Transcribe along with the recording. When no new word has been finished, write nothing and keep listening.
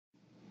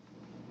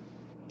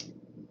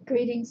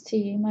Greetings to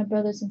you, my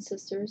brothers and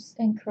sisters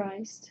in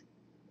Christ,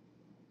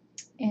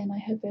 and I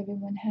hope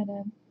everyone had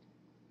a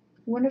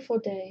wonderful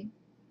day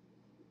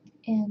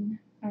in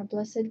our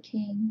blessed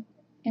King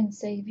and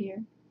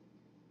Savior,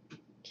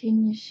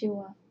 King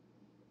Yeshua,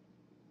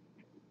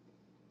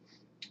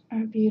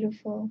 our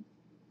beautiful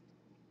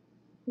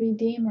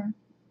Redeemer,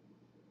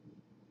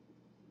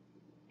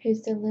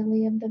 who's the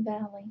lily of the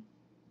valley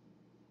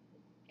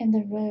and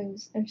the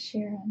rose of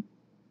Sharon.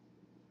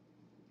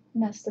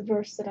 And that's the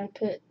verse that I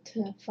put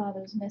to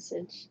Father's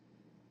message.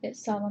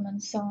 It's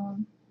Solomon's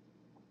Song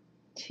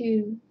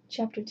 2,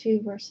 chapter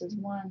 2, verses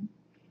 1.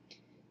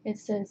 It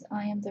says,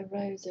 I am the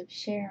rose of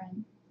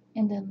Sharon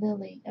and the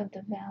lily of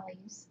the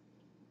valleys.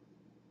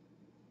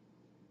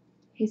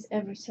 He's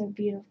ever so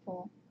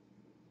beautiful.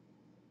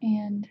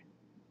 And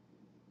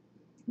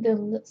the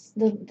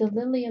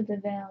lily of the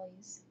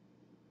valleys,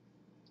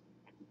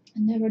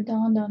 it never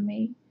dawned on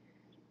me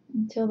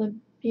until the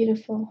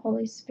beautiful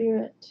Holy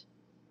Spirit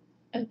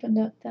opened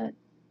up that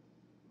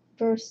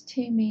verse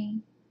to me.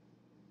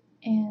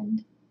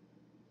 And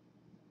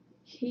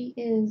He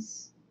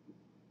is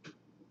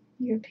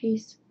your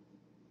peace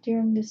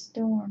during the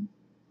storm.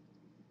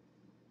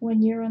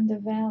 When you're in the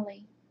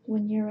valley,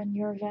 when you're in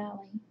your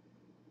valley,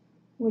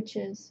 which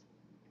is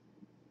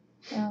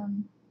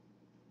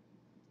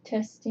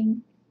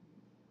testing,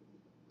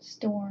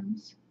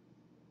 storms,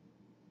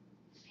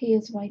 He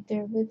is right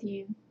there with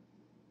you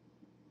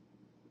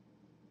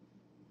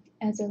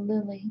as a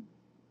lily.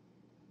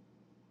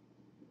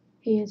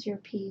 He is your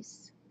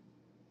peace.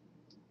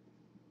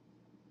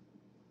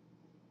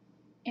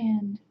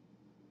 And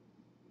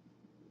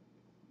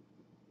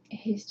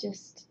He's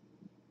just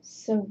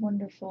so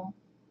wonderful.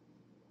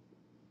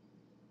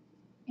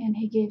 And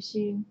He gives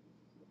you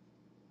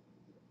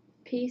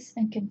peace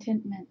and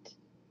contentment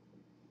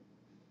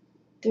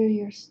through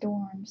your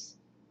storms.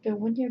 But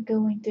when you're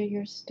going through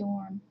your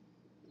storm,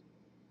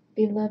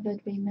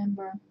 beloved,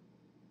 remember,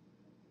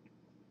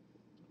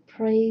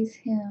 praise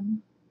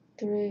Him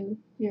through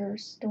your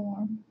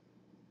storm.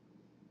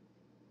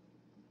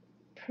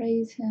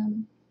 Praise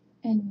Him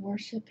and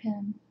worship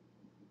Him,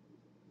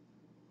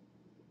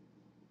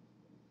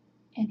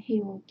 and He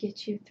will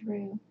get you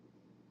through.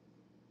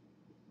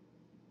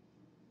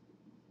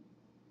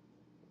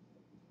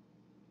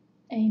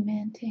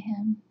 Amen to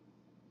Him,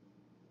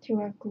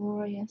 to our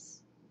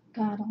glorious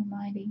God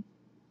Almighty.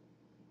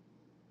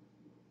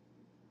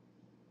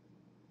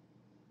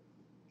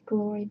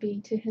 Glory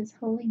be to His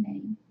holy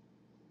name,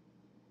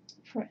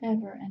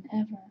 forever and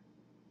ever.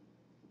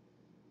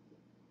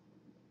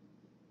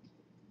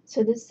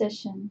 So this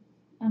session,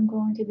 I'm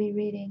going to be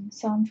reading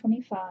Psalm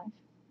 25,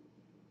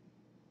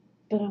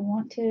 but I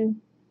want to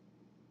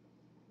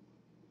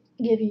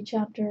give you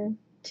chapter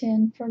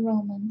 10 for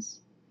Romans,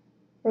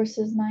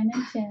 verses 9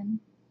 and 10,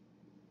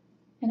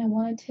 and I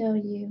want to tell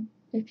you,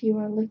 if you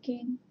are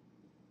looking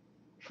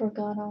for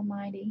God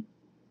Almighty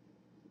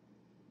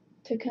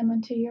to come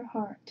into your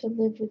heart, to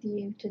live with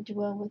you, to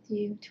dwell with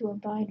you, to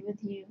abide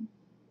with you,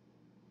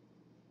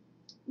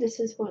 this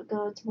is what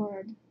God's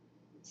Word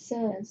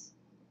says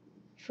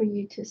for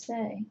you to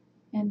say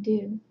and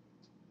do.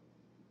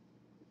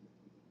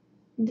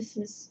 This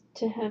is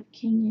to have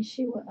King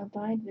Yeshua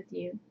abide with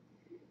you.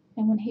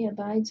 And when He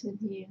abides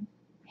with you,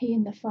 He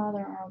and the Father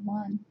are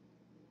one.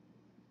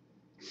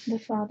 The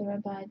Father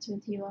abides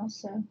with you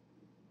also.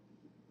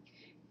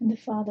 And the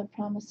Father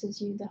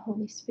promises you the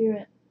Holy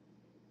Spirit.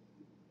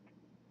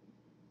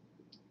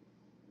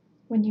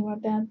 When you are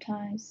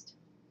baptized,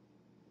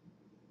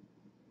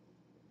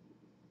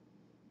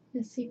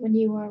 you see, when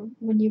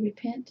you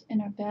repent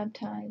and are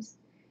baptized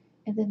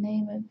in the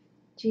name of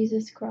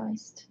Jesus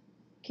Christ,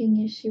 King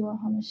Yeshua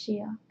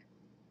HaMashiach,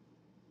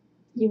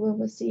 you will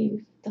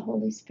receive the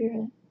Holy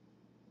Spirit.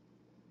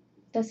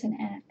 That's in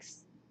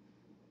Acts.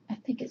 I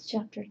think it's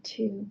chapter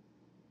 2.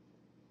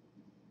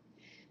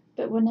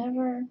 But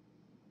whenever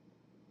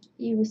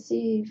you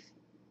receive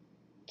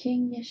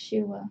King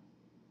Yeshua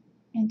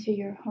into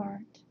your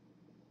heart,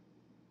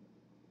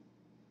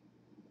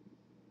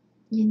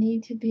 you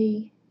need to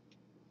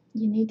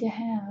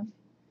have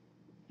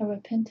a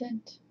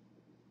repentant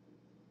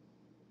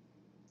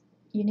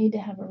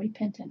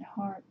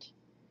heart.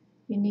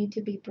 You need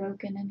to be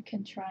broken and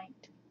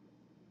contrite.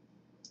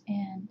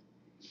 And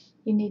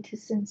you need to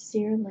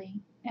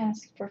sincerely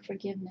ask for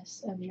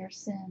forgiveness of your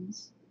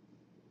sins.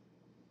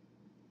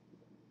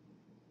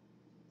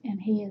 And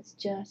He is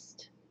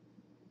just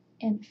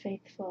and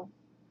faithful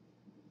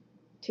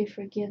to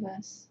forgive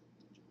us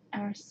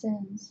our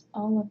sins,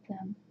 all of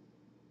them,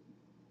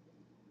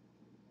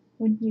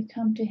 when you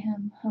come to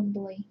Him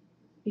humbly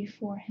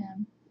before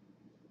Him,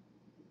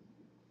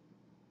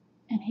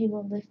 and He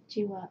will lift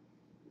you up.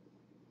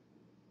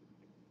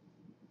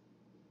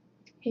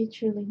 He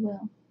truly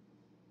will.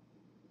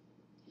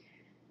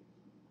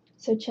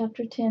 So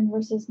chapter 10,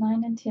 verses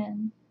 9 and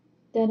 10,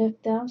 that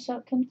if thou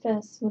shalt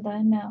confess with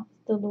thy mouth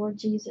the Lord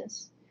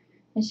Jesus,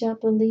 and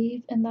shalt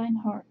believe in thine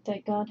heart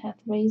that God hath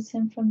raised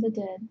Him from the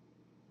dead,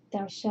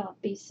 thou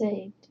shalt be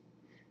saved.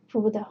 For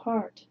with the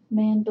heart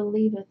man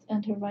believeth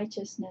unto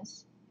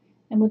righteousness,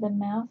 and with the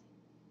mouth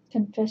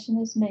confession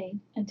is made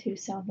unto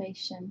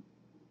salvation.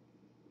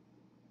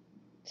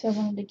 So I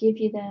wanted to give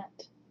you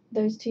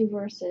those two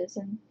verses.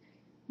 And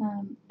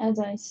as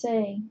I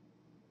say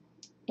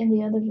in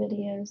the other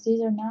videos,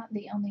 these are not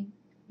the only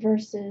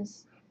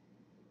verses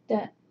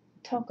that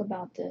talk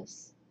about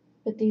this,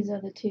 but these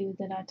are the two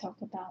that I talk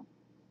about.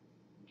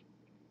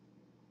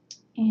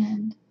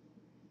 And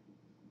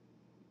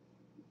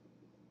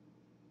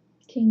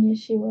King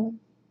Yeshua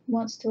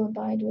wants to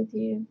abide with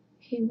you.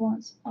 He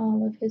wants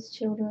all of his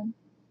children.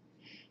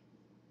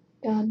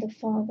 God the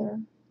Father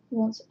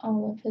wants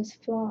all of his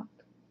flock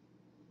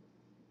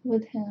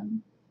with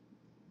him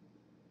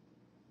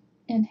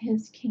in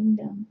his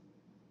kingdom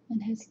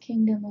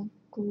of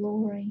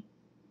glory,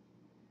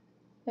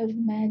 of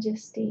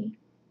majesty,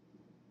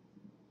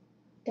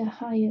 the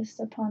highest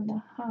upon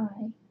the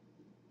high,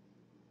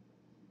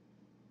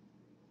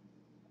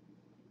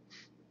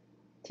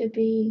 to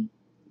be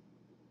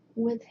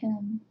with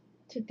him,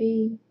 to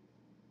be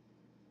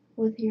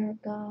with your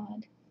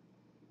God,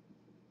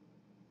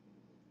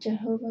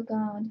 Jehovah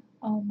God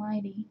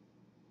Almighty.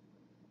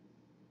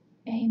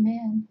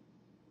 Amen.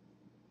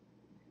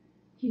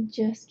 You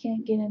just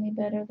can't get any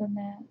better than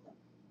that.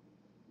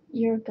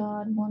 Your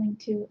God wanting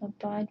to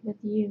abide with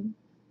you,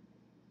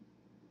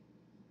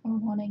 or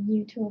wanting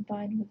you to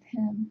abide with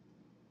him,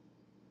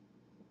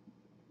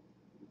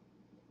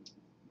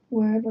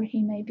 wherever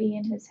he may be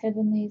in his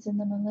heavenlies in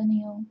the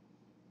millennial,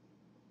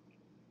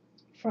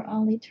 for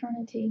all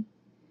eternity,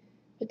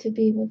 but to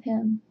be with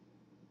him.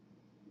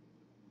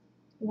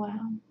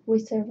 Wow, we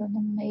serve an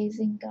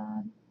amazing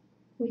God.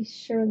 We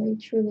surely,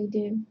 truly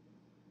do.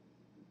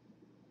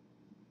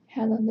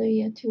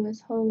 Hallelujah to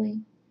his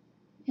holy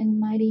and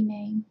mighty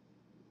name.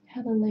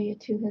 Hallelujah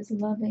to his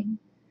loving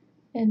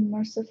and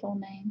merciful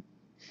name.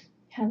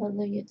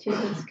 Hallelujah to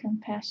his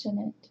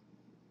compassionate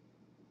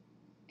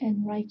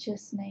and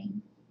righteous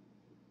name.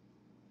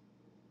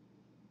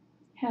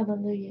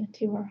 Hallelujah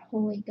to our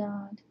holy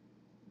God,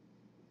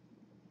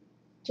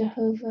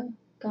 Jehovah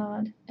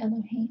God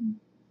Elohim.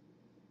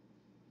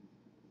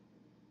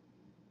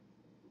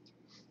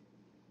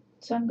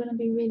 So I'm going to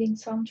be reading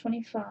Psalm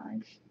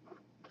 25.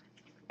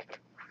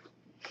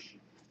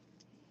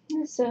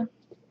 It's a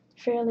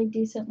fairly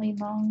decently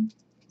long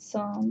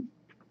psalm,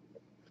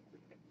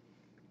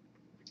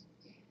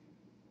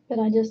 but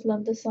I just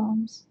love the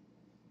Psalms.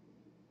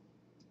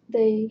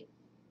 They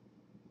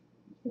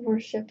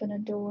worship and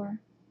adore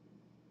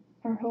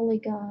our holy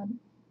God.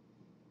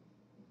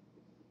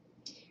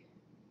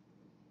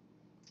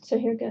 So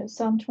here goes,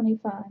 Psalm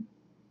 25.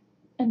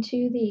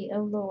 Unto thee, O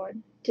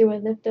Lord, do I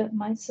lift up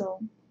my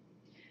soul.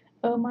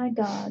 O my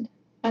God,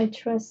 I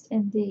trust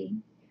in thee.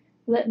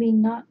 Let me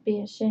not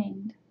be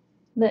ashamed.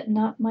 Let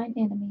not mine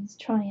enemies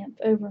triumph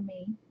over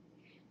me.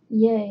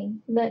 Yea,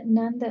 let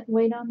none that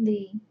wait on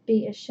thee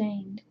be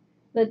ashamed.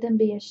 Let them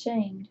be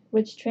ashamed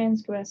which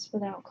transgress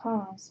without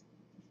cause.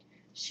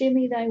 Shew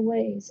me thy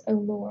ways, O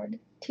Lord,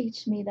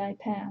 teach me thy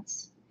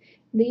paths.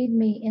 Lead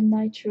me in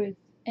thy truth,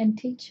 and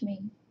teach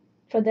me,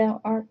 for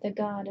thou art the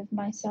God of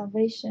my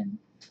salvation.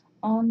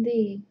 On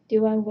thee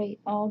do I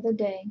wait all the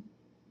day.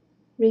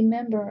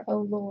 Remember, O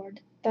Lord,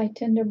 thy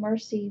tender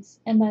mercies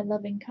and thy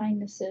loving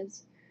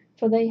kindnesses,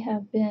 for they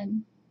have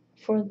been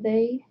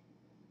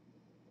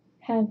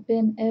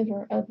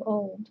ever of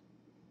old.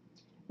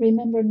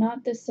 Remember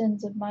not the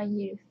sins of my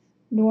youth,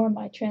 nor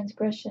my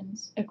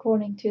transgressions.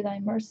 According to thy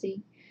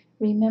mercy,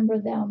 remember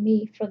thou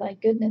me for thy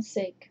goodness'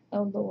 sake,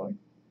 O Lord.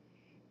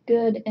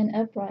 Good and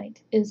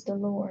upright is the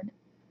Lord,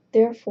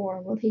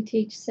 therefore will he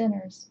teach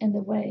sinners in the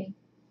way.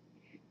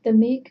 The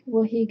meek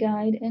will he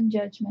guide in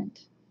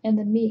judgment, and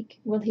the meek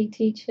will he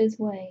teach his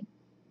way.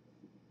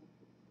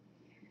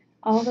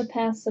 All the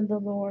paths of the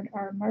Lord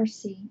are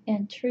mercy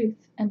and truth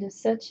unto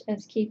such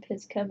as keep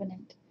his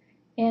covenant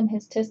and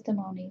his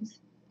testimonies.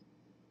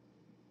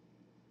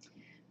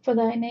 For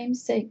thy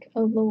name's sake,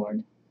 O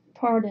Lord,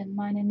 pardon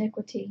mine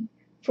iniquity,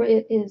 for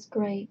it is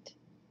great.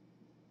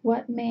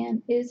 What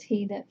man is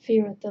he that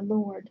feareth the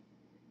Lord?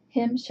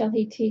 Him shall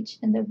he teach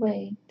in the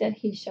way that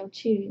he shall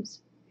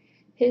choose.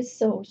 His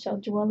soul shall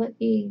dwell at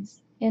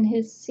ease, and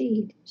his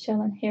seed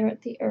shall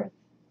inherit the earth.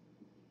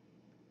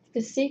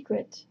 The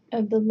secret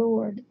of the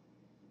Lord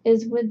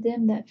is with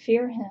them that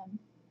fear him,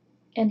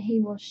 and he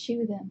will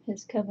shew them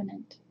his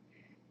covenant.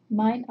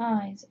 Mine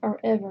eyes are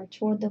ever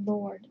toward the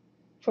Lord,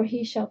 for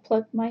he shall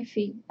pluck my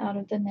feet out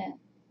of the net.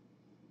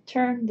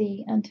 Turn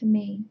thee unto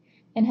me,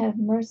 and have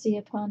mercy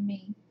upon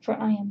me, for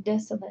I am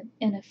desolate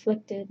and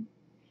afflicted.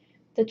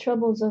 The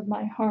troubles of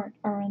my heart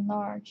are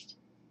enlarged.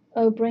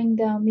 O bring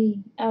thou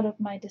me out of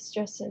my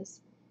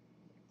distresses.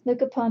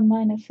 Look upon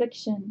mine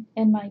affliction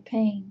and my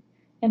pain,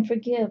 and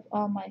forgive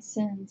all my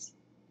sins.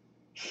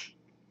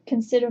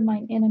 Consider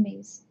mine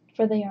enemies,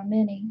 for they are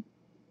many,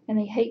 and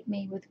they hate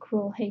me with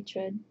cruel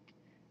hatred.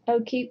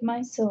 O keep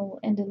my soul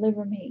and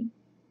deliver me.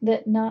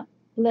 Let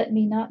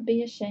me not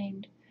be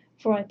ashamed,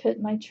 for I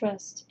put my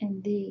trust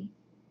in thee.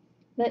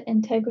 Let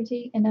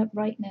integrity and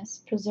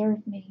uprightness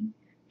preserve me,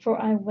 for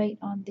I wait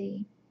on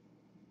thee.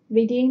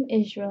 Redeem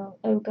Israel,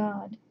 O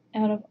God,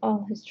 out of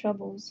all his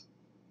troubles.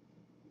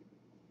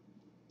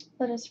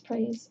 Let us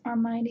praise our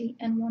mighty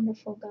and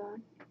wonderful God,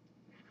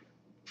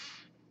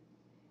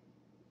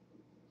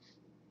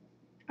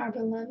 our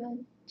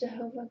beloved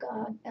Jehovah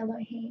God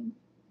Elohim,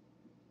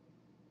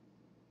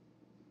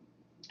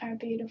 our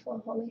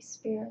beautiful Holy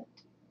Spirit,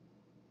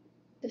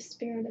 the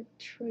Spirit of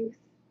truth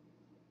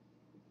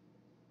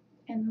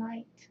and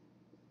light,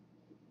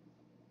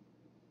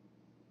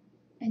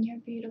 and your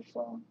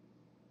beautiful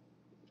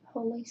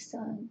Holy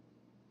Son,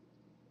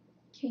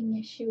 King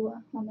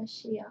Yeshua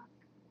HaMashiach,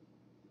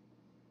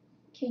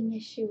 King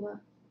Yeshua,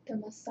 the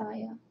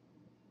Messiah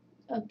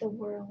of the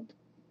world.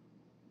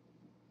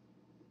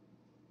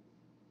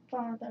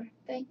 Father,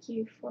 thank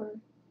you for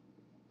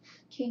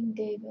King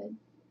David,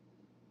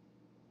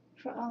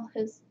 for all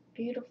his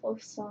beautiful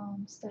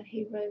psalms that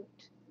he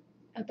wrote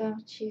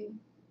about you,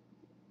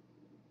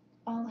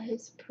 all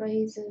his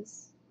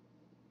praises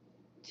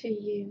to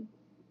you.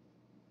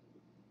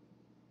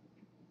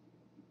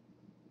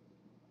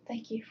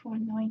 Thank you for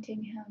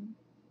anointing him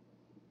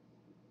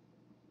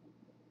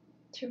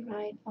to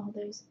write all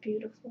those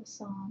beautiful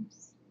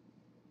psalms.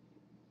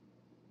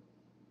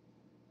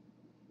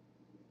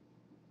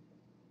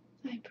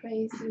 I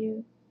praise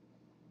you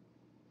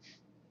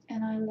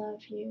and I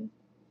love you.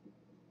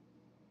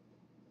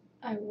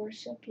 I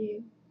worship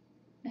you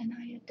and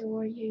I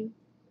adore you.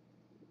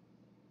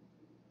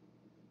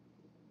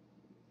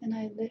 And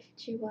I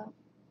lift you up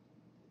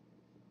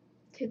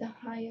to the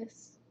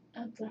highest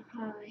of the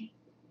high.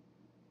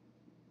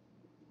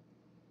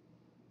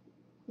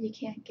 You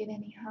can't get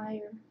any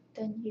higher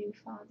than you,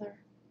 Father,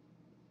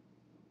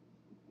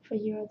 for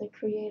you are the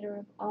creator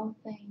of all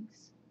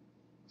things.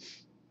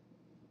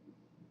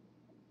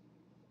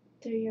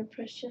 Through your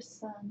precious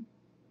Son,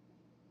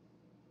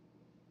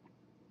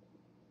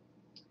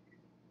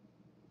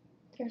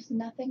 there's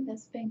nothing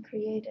that's been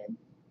created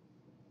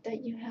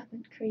that you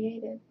haven't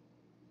created.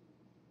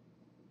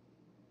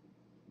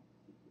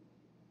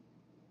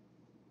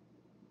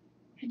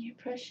 And your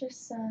precious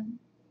Son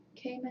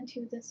came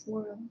into this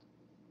world,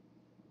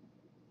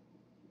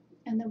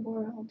 and the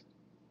world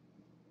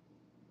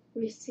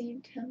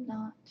received him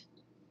not.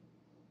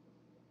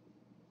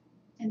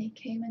 And he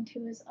came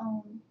into his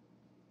own,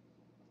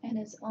 and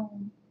his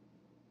own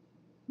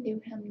knew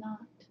him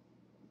not.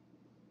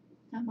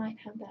 I might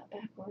have that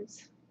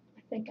backwards.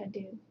 I think I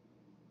do.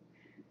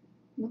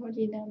 Lord,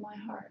 you know my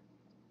heart.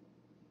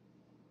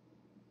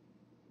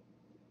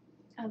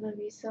 I love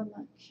you so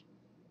much.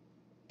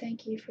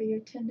 Thank you for your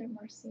tender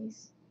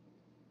mercies,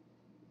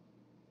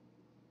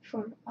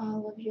 for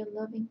all of your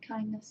loving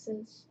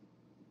kindnesses.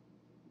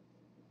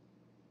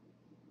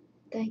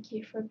 Thank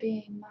you for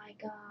being my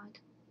God,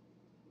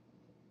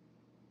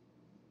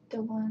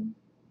 the one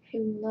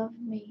who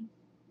loved me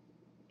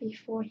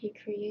before he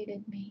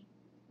created me,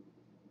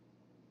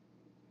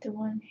 the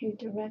one who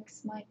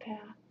directs my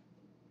path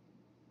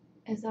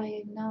as I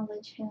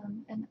acknowledge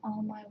him in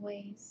all my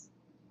ways.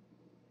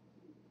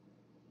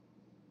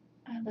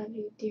 I love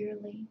you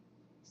dearly,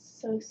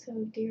 so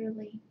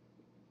dearly,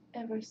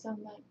 ever so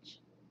much,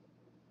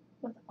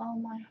 with all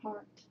my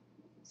heart,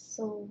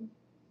 soul,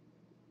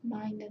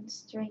 mind, and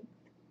strength.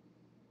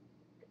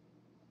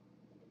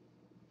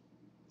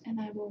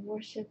 And I will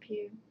worship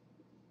you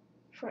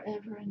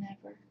forever and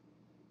ever.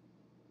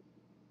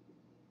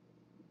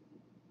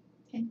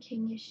 In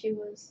King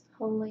Yeshua's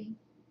holy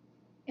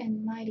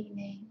and mighty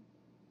name,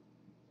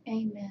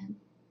 amen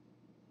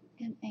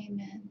and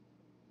amen.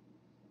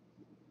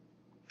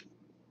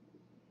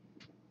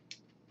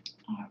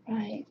 All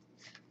right.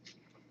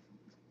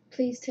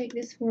 Please take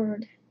this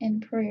word in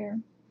prayer.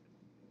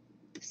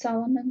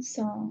 Solomon's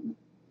Song,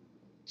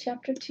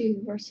 chapter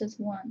 2, verses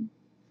 1.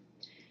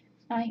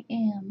 I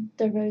am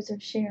the rose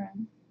of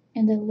Sharon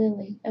and the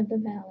lily of the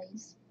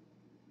valleys.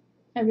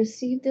 I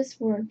received this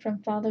word from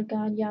Father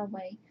God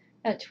Yahweh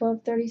at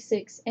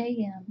 12:36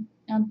 a.m.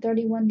 on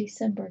 31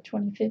 December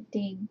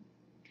 2015.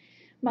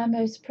 My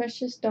most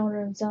precious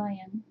daughter of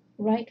Zion,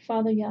 write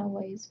Father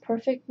Yahweh's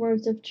perfect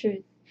words of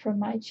truth for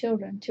my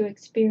children to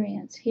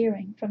experience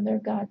hearing from their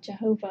God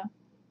Jehovah.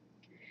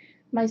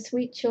 My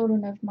sweet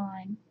children of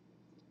mine,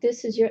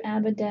 this is your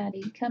Abba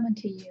Daddy coming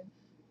to you.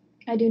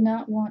 I do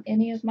not want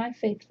any of my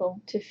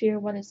faithful to fear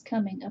what is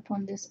coming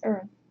upon this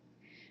earth.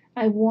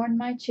 I warn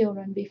my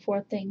children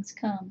before things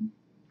come.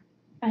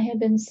 I have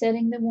been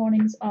setting the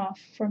warnings off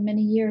for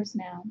many years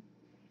now.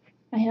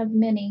 I have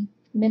many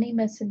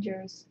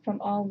messengers from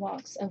all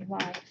walks of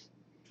life,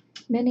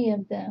 many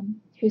of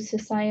them who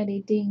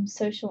society deems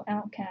social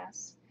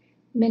outcasts,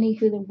 many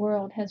who the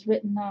world has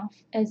written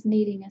off as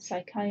needing a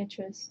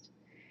psychiatrist.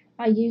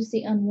 I use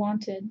the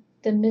unwanted,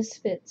 the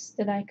misfits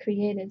that I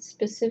created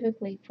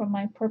specifically for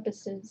my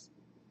purposes.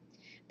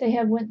 They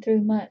have went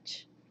through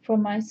much, for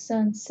my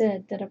son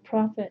said that a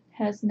prophet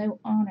has no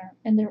honor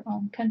in their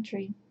own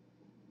country.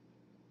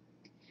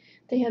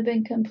 They have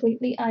been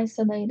completely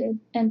isolated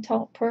and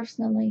taught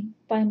personally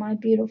by my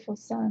beautiful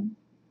son.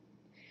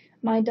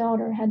 My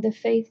daughter had the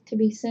faith to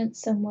be sent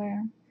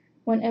somewhere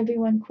when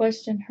everyone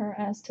questioned her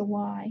as to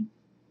why.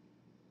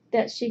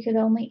 That she could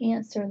only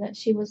answer that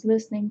she was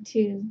listening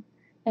to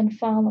and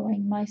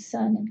following my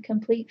son in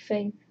complete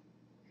faith.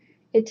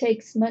 It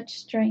takes much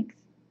strength,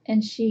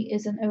 and she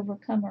is an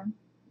overcomer.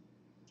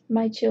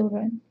 My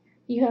children,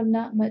 you have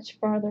not much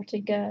farther to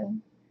go.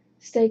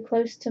 Stay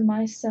close to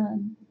my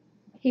Son.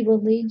 He will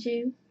lead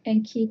you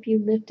and keep you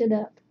lifted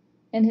up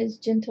in his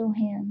gentle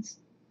hands.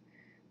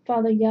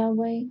 Father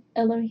Yahweh,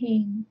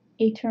 Elohim,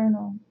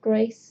 eternal,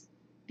 grace,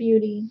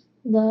 beauty,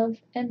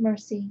 love, and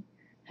mercy,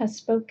 has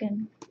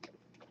spoken.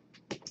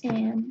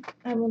 And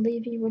I will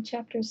leave you with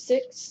chapter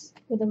 6,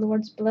 with the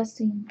Lord's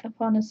blessing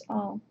upon us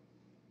all.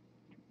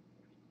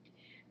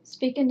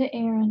 Speak unto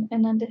Aaron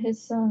and unto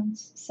his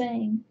sons,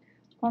 saying,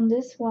 On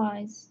this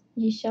wise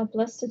ye shall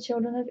bless the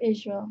children of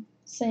Israel,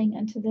 saying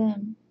unto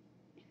them,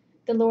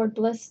 The Lord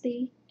bless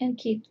thee and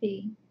keep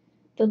thee.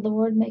 The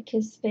Lord make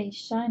his face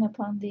shine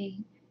upon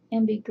thee,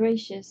 and be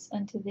gracious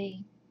unto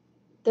thee.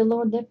 The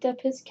Lord lift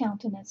up his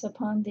countenance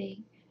upon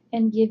thee,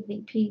 and give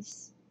thee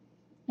peace.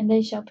 And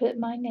they shall put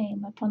my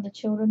name upon the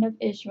children of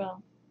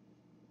Israel,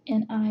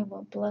 and I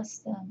will bless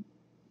them.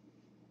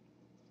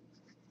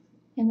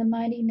 In the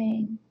mighty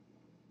name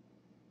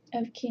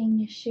of King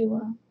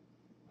Yeshua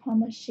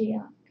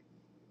HaMashiach,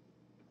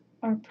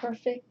 our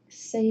perfect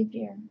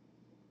Savior,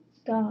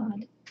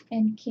 God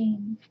and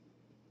King,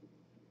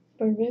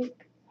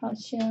 Baruch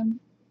Hashem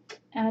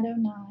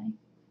Adonai,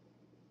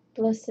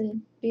 blessed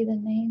be the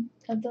name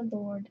of the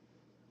Lord.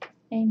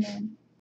 Amen.